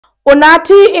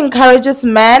Unathi encourages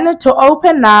men to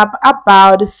open up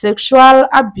about sexual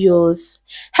abuse.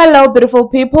 Hello, beautiful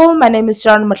people. My name is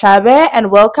Sharon Mutlabe, and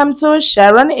welcome to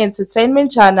Sharon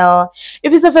Entertainment Channel.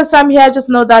 If it's the first time here, just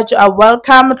know that you are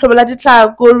welcome.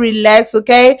 Go relax,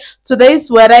 okay? Today's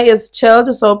weather is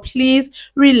chilled, so please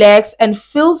relax and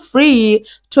feel free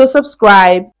to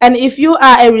subscribe. And if you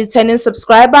are a returning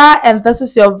subscriber and this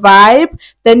is your vibe,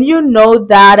 then you know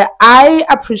that I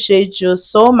appreciate you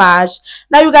so much.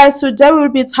 Now, you guys, today we will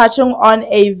be touching on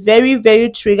a very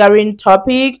triggering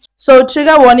topic. So,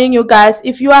 trigger warning, you guys,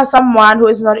 if you are someone who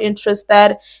is not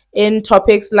interested in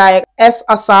topics like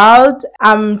assault,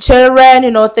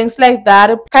 children, things like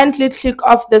that, kindly click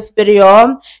off this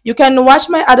video. You can watch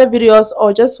my other videos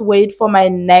or just wait for my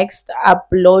next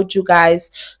upload, you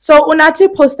guys. So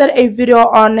Unathi posted a video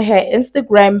on her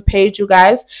Instagram page, you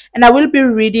guys, and I will be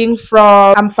reading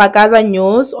from Fagaza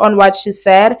News on what she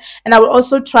said, and I will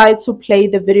also try to play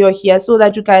the video here so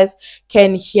that you guys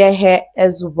can hear her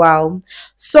as well.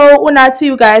 So Unathi,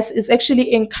 you guys, is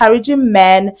actually encouraging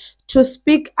men to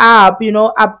speak up,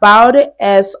 about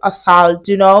as assault,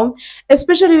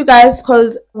 especially you guys,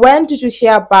 because when did you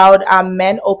hear about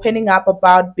men opening up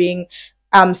about being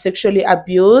sexually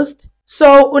abused?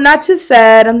 So Unathi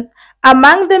said,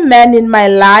 among the men in my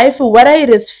life, whether it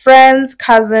is friends,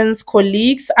 cousins,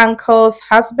 colleagues, uncles,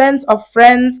 husbands, or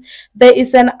friends, there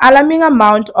is an alarming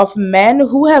amount of men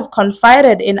who have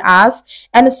confided in us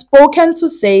and spoken to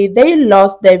say they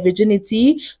lost their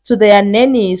virginity to their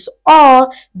nannies,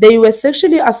 or they were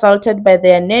sexually assaulted by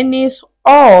their nannies,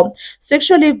 or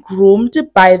sexually groomed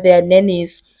by their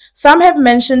nannies. Some have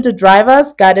mentioned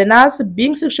drivers, gardeners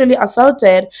being sexually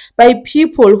assaulted by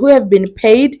people who have been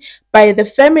paid by the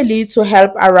family to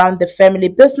help around the family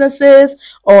businesses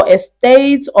or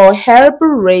estates or help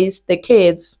raise the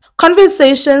kids.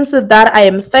 Conversations that I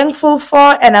am thankful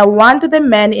for, and I want the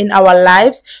men in our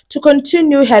lives to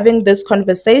continue having these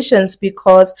conversations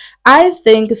because I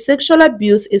think sexual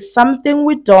abuse is something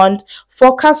we don't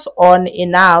focus on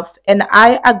enough. And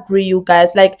I agree, you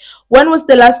guys. Like, when was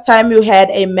the last time you had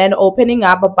a man opening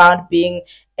up about being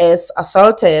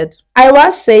assaulted? I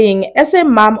was saying, as a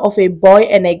mom of a boy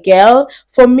and a girl,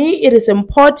 for me it is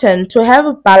important to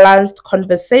have balanced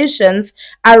conversations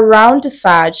around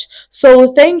such.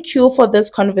 So thank you for these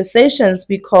conversations,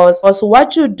 because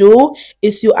what you do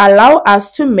is you allow us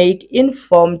to make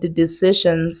informed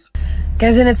decisions.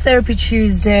 Guys, and it's Therapy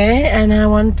Tuesday, and I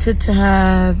wanted to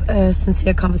have a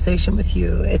sincere conversation with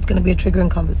you. It's going to be a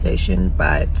triggering conversation,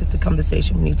 but it's a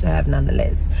conversation we need to have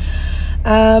nonetheless.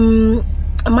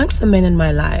 Amongst the men in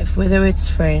my life, whether it's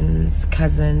friends,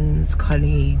 cousins,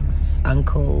 colleagues,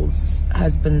 uncles,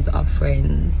 husbands of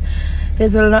friends,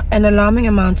 there's an alarming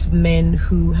amount of men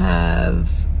who have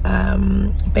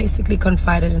basically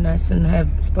confided in us and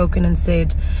have spoken and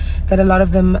said that a lot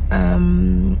of them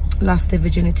lost their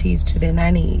virginities to their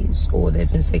nannies, or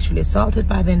they've been sexually assaulted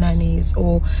by their nannies,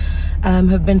 or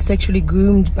have been sexually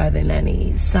groomed by their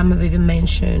nannies. Some have even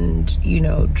mentioned,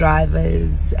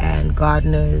 drivers and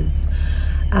gardeners,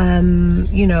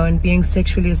 and being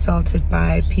sexually assaulted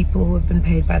by people who have been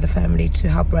paid by the family to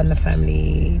help run the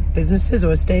family businesses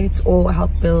or estates, or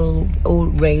help build or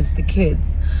raise the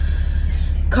kids.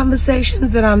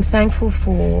 Conversations that I'm thankful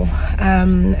for,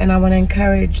 and I want to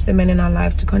encourage the men in our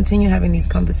lives to continue having these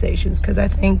conversations, because I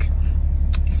think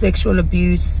sexual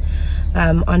abuse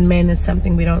on men is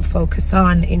something we don't focus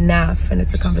on enough. And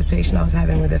it's a conversation I was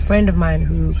having with a friend of mine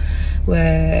who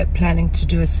we're planning to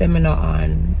do a seminar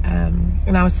on,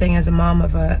 and I was saying, as a mom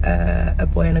of a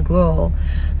boy and a girl,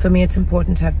 for me it's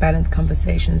important to have balanced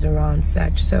conversations around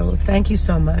such. So thank you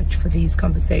so much for these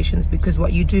conversations, because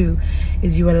what you do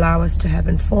is you allow us to have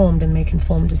informed and make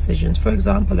informed decisions, for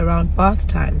example around bath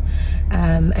time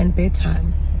and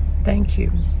bedtime. Thank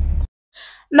you.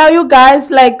 Now, you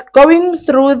guys, like, going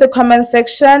through the comment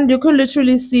section, you could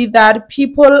literally see that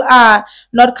people are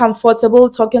not comfortable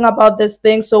talking about this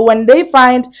thing. So when they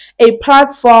find a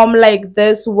platform like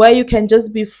this where you can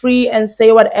just be free and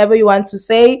say whatever you want to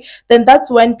say, then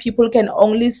that's when people can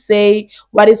only say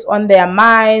what is on their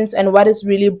minds and what is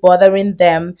really bothering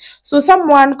them. So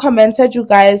someone commented, you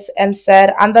guys, and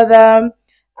said, under the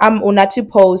Unathi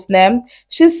post name,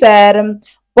 she said,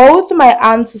 both my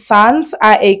aunt's sons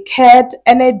are a cat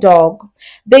and a dog.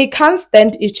 They can't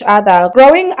stand each other.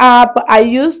 Growing up, I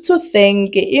used to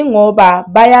think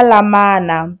ingoba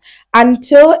bayalamana.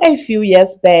 Until a few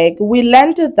years back, we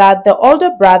learned that the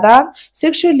older brother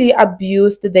sexually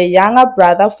abused the younger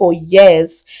brother for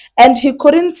years, and he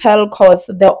couldn't tell because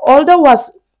the older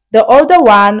was The older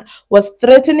one was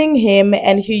threatening him,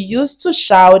 and he used to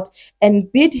shout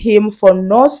and beat him for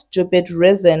no stupid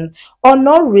reason or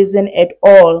no reason at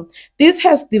all. This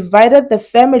has divided the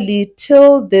family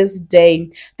till this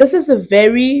day. This is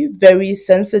very, very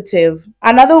sensitive.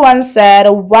 Another one said,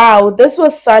 wow, this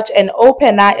was such an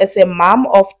opener as a mom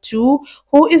of two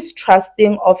who is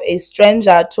trusting of a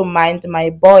stranger to mind my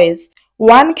boys.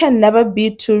 One can never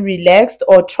be too relaxed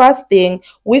or trusting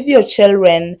with your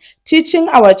children. Teaching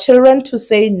our children to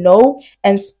say no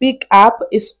and speak up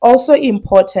is also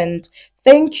important.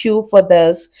 Thank you for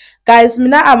this. Guys,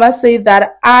 Mina, I must say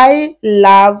that I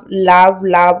love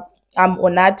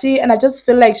Unathi, and I just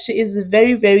feel like she is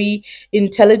very, very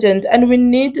intelligent, and we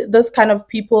need this kind of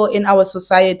people in our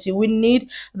society. We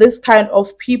need this kind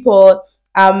of people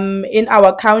in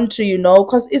our country, you know,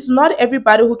 because it's not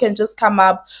everybody who can just come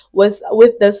up with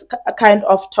this kind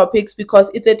of topics, because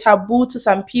it's a taboo to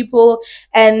some people,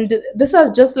 and this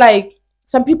is just like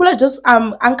some people are just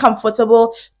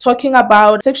uncomfortable talking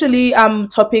about sexually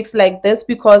topics like this,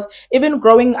 because even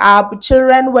growing up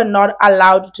children were not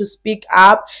allowed to speak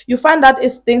up. You find that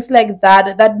it's things like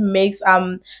that that makes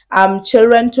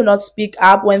children to not speak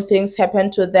up when things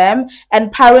happen to them,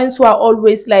 and parents who are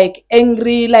always like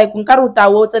angry, like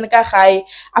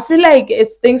I feel like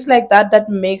it's things like that that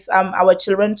makes our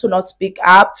children to not speak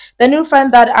up. Then you'll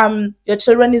find that your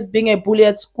children is being a bully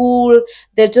at school.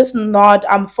 They're just not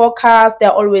focused. They're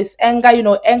always anger, you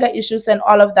know, anger issues and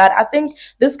all of that. I think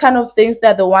this kind of things,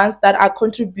 they're the ones that are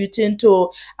contributing to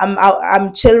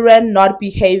our children not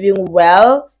behaving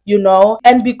well, you know.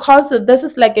 And because this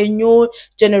is like a new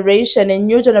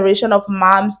generation of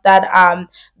moms that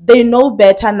they know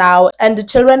better now, and the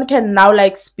children can now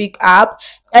like speak up.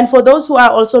 And for those who are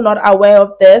also not aware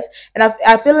of this, and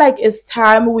I feel like it's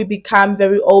time we become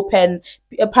very open.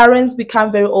 Parents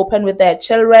become very open with their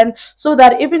children, so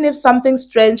that even if something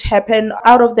strange happen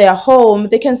out of their home,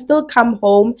 they can still come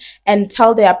home and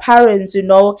tell their parents, you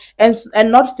know, and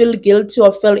not feel guilty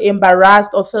or feel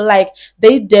embarrassed or feel like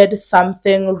they did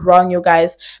something wrong, you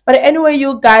guys. But anyway,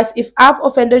 you guys, if I've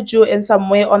offended you in some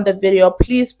way on the video,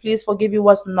 please forgive. It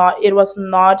was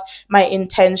not my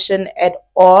intention at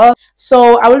all.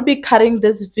 So I will be cutting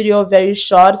this video very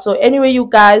short. So anyway, you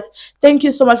guys, thank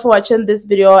you so much for watching this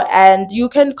video, and you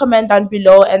can comment down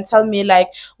below and tell me like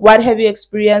what have you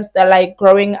experienced like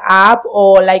growing up,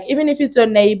 or like even if it's your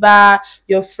neighbor,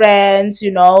 your friends,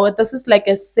 you know, this is like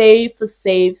a safe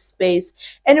space.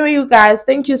 Anyway, you guys,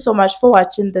 thank you so much for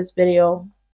watching this video.